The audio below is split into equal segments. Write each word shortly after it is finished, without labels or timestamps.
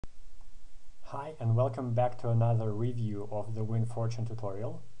Hi and welcome back to another review of the Winfortune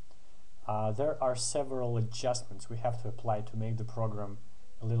tutorial. There are several adjustments we have to apply to make the program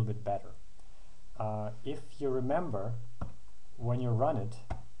a little bit better. If you remember, when you run it,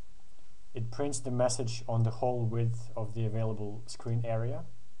 it prints the message on the whole width of the available screen area,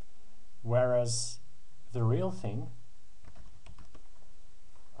 whereas the real thing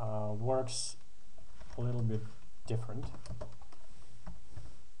works a little bit different.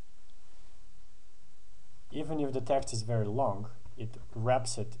 Even if the text is very long, it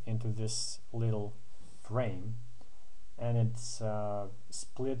wraps it into this little frame and it's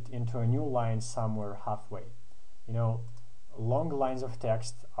split into a new line somewhere halfway. You know, long lines of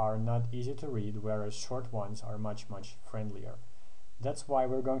text are not easy to read, whereas short ones are much friendlier. That's why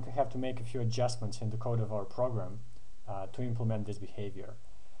we're going to have to make a few adjustments in the code of our program to implement this behavior.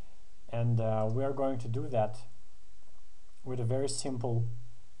 And we are going to do that with a very simple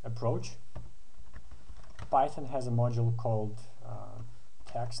approach. Python has a module called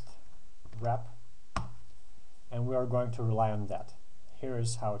textwrap, and we are going to rely on that. Here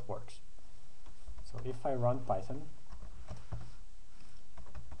is how it works. So if I run Python,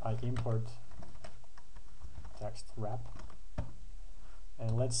 I import textwrap,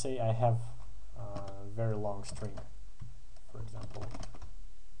 and let's say I have a very long string, for example.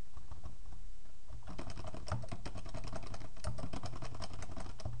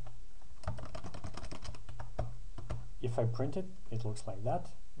 If I print it, it looks like that,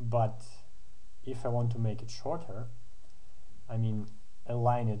 but if I want to make it shorter, I mean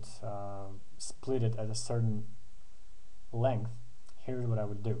align it, split it at a certain length, here's what I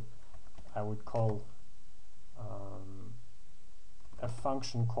would do. I would call a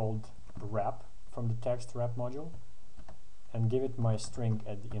function called wrap from the textwrap module and give it my string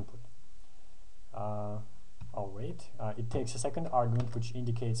at the input. It takes a second argument which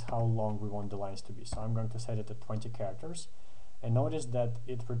indicates how long we want the lines to be. So I'm going to set it at 20 characters, and notice that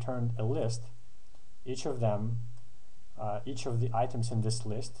it returned a list. Each of them, each of the items in this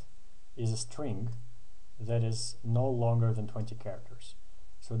list is a string that is no longer than 20 characters.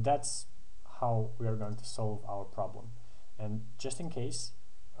 So that's how we are going to solve our problem. And just in case,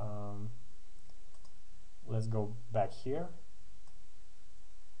 let's go back here.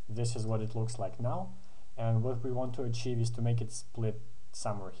 This is what it looks like now. And what we want to achieve is to make it split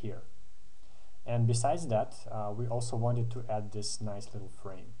somewhere here. And besides that, we also wanted to add this nice little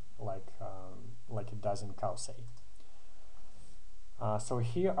frame, like it does in Cowsay. So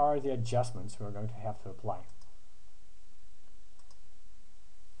here are the adjustments we're going to have to apply.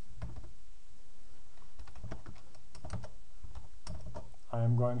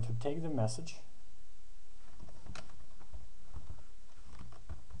 I'm going to take the message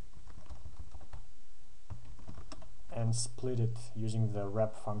and split it using the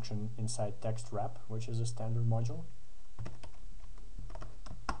wrap function inside textwrap, which is a standard module.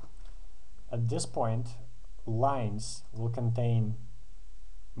 At this point, lines will contain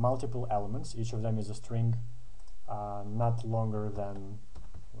multiple elements. Each of them is a string not longer than,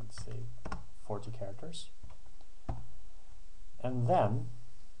 let's say, 40 characters. And then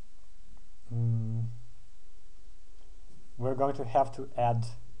we're going to have to add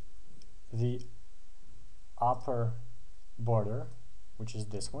the upper border, which is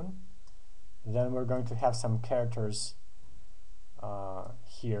this one. Then we're going to have some characters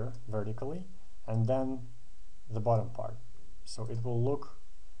here vertically, and then the bottom part. So it will look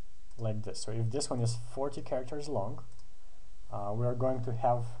like this. So if this one is 40 characters long, we are going to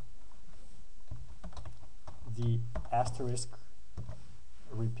have the asterisk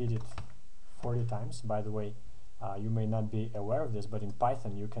repeated 40 times. By the way, you may not be aware of this, but in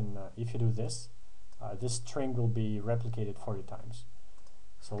Python you can, if you do this, this string will be replicated 40 times.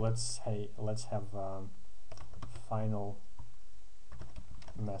 So let's have final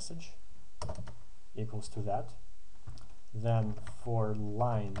message equals to that. Then for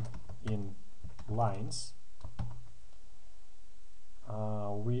line in lines,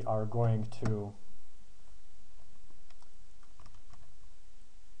 we are going to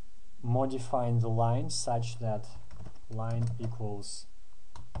modify the line such that line equals,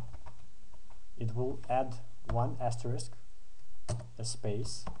 it will add one asterisk, a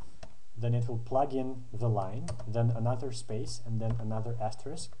space, then it will plug in the line, then another space, and then another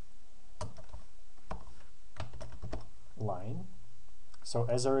asterisk, line. So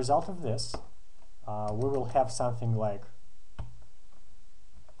as a result of this, we will have something like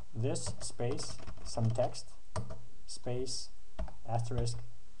this, space, some text, space, asterisk.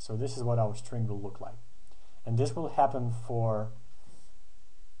 So this is what our string will look like. And this will happen for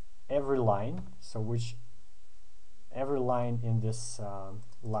every line, so every line in this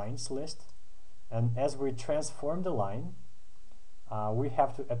lines list And as we transform the line, we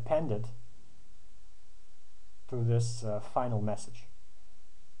have to append it to this final message.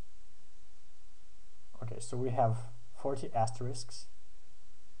 Okay, so we have 40 asterisks.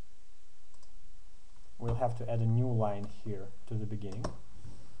 We'll have to add a new line here to the beginning.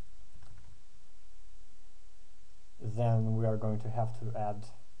 Then we are going to have to add,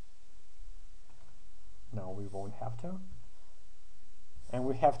 no, we won't have to. And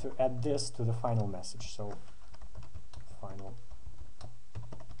we have to add this to the final message. So final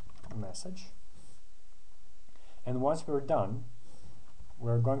message. And once we're done,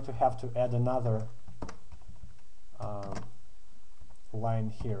 we're going to have to add another line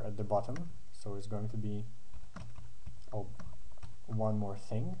here at the bottom. So it's going to be one more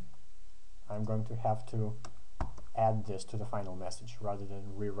thing. I'm going to have to add this to the final message rather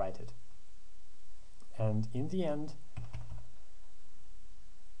than rewrite it. And in the end,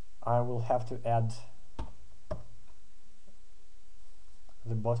 I will have to add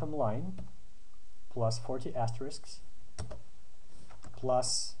the bottom line plus 40 asterisks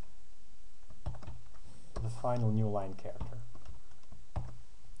plus the final new line character.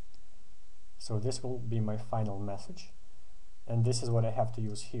 So this will be my final message, and this is what I have to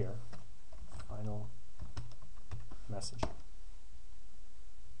use here. Final message.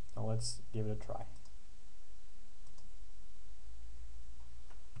 Now let's give it a try.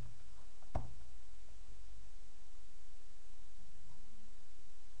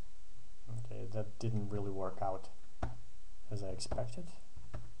 Okay, that didn't really work out as I expected.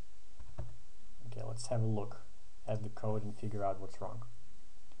 Okay, let's have a look at the code and figure out what's wrong.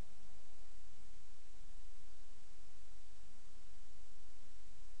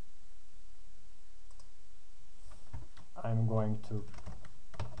 I'm going to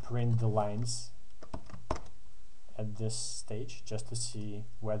print the lines at this stage just to see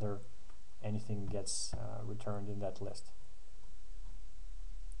whether anything gets returned in that list.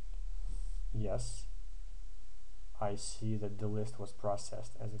 Yes, I see that the list was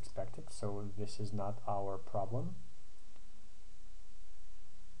processed as expected, so this is not our problem.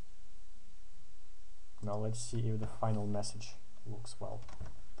 Now let's see if the final message looks well.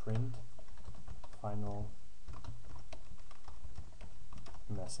 Print final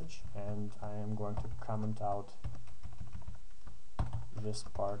message, and I am going to comment out this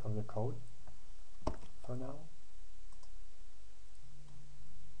part of the code for now.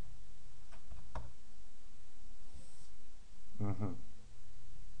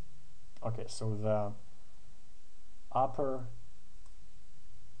 Okay, so the upper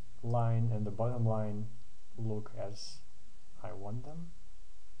line and the bottom line look as I want them.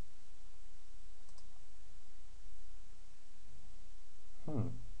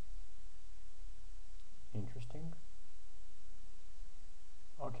 Interesting.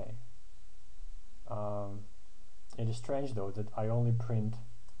 Okay. It is strange though that I only print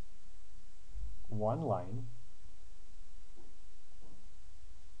one line,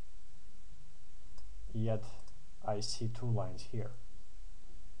 yet I see two lines here.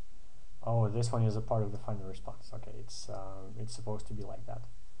 Oh, this one is a part of the final response. Okay, it's supposed to be like that.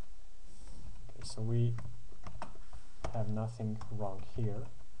 Okay, so we have nothing wrong here,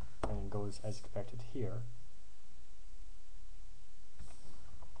 and it goes as expected here.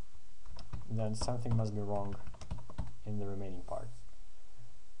 Then something must be wrong in the remaining part.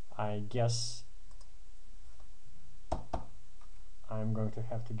 I guess I'm going to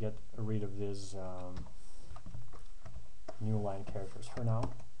have to get rid of these new line characters for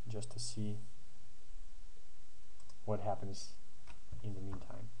now, just to see what happens in the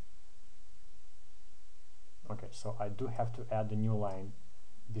meantime. Okay, so I do have to add the new line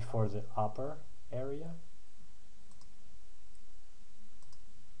before the upper area.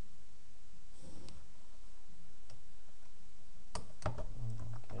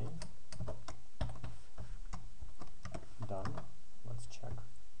 Okay, done. Let's check.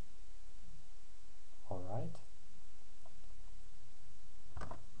 All right.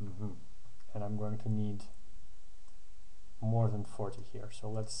 And I'm going to need more than 40 here, so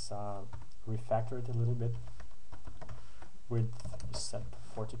let's refactor it a little bit. Width is set to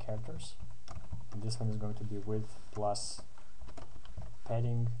 40 characters, and this one is going to be width plus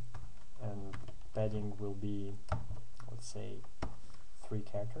padding, and padding will be, let's say, 3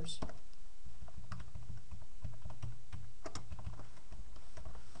 characters.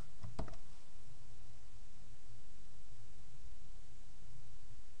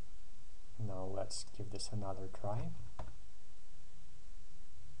 Now let's give this another try.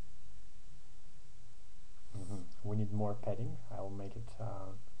 We need more padding. I'll make it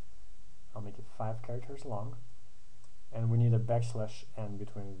 5 characters long. and we need a backslash n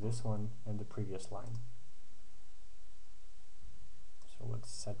between this one and the previous line. So let's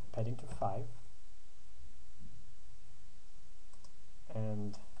set padding to 5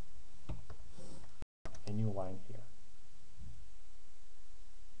 and a new line here.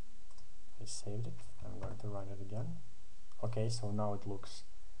 I saved it. I'm going to run it again. Okay, so now it looks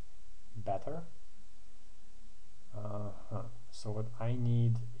better. So what I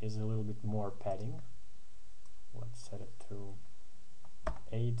need is a little bit more padding. Let's set it to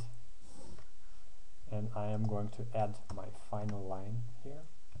 8, and I am going to add my final line here.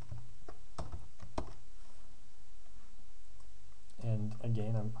 And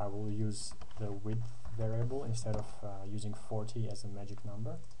again, I will use the width variable instead of using 40 as a magic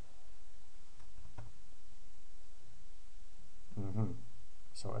number.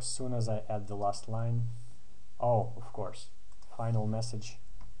 So as soon as I add the last line, oh, of course, final message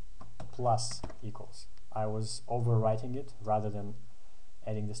plus equals. I was overwriting it rather than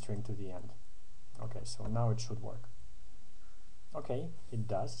adding the string to the end. Okay, so now it should work. Okay, it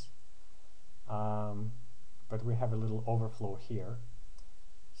does. But we have a little overflow here.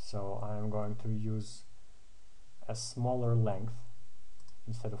 So I'm going to use a smaller length.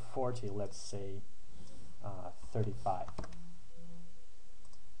 Instead of 40, let's say 35.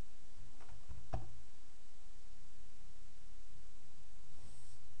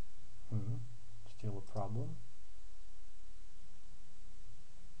 Still a problem.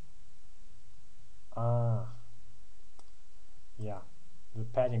 Yeah, the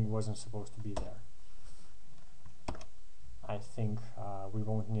padding wasn't supposed to be there. I think we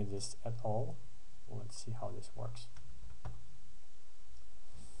won't need this at all. Let's see how this works.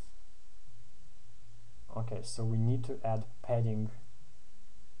 Okay, so we need to add padding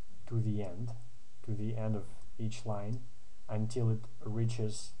to the end of each line until it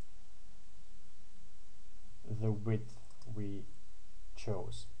reaches the width we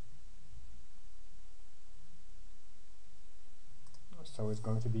chose. So it's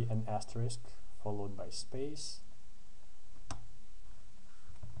going to be an asterisk followed by space.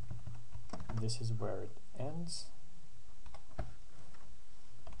 This is where it ends.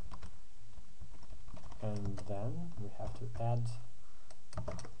 And then we have to add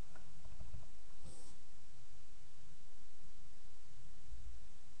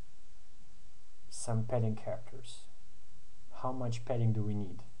some padding characters. How much padding do we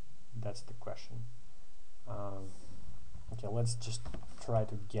need? That's the question. Okay, let's just try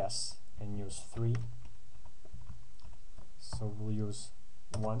to guess and use 3. So we'll use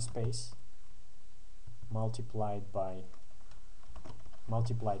 1 space multiplied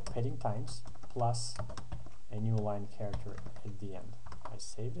padding times plus a new line character at the end. I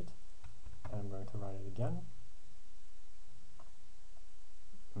saved it and I'm going to run it again.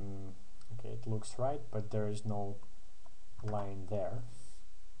 Okay, it looks right, but there is no line there.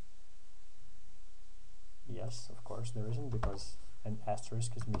 Yes, of course there isn't, because an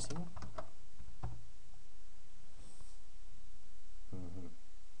asterisk is missing.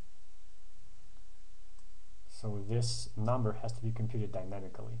 So this number has to be computed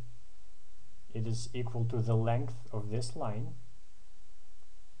dynamically. It is equal to the length of this line.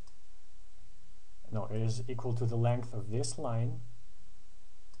 No, it is equal to the length of this line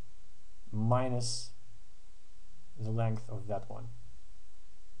minus the length of that one.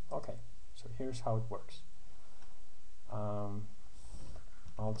 Okay, so here's how it works.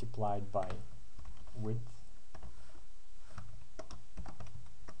 Multiplied by width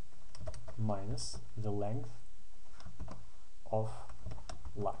minus the length of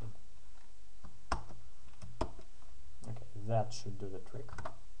line. Okay, that should do the trick,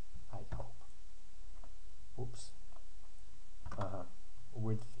 I hope. Oops.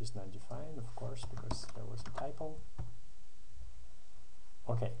 Width is not defined, of course, because there was a typo.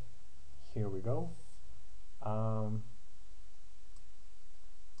 Okay, here we go.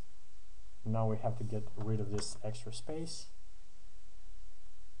 Now we have to get rid of this extra space.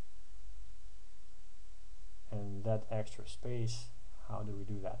 And that extra space, how do we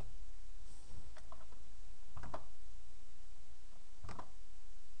do that?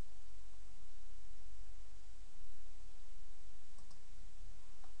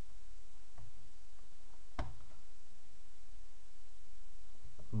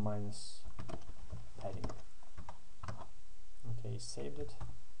 Minus padding. Okay, saved it.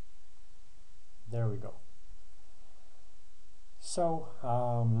 There we go. So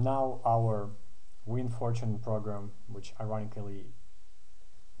now our Winfortune program, which ironically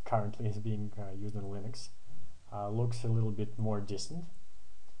currently is being used on Linux, looks a little bit more distant.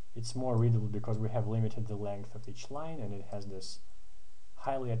 It's more readable because we have limited the length of each line, and it has this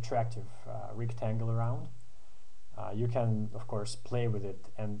highly attractive rectangle around. You can, of course, play with it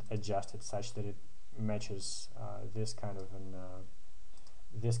and adjust it such that it matches this kind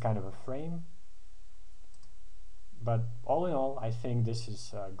of a frame. But all in all, I think this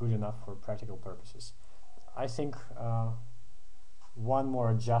is good enough for practical purposes. I think one more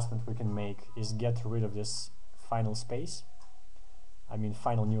adjustment we can make is get rid of this final space. I mean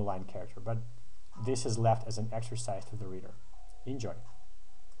final new line character, but this is left as an exercise to the reader. Enjoy.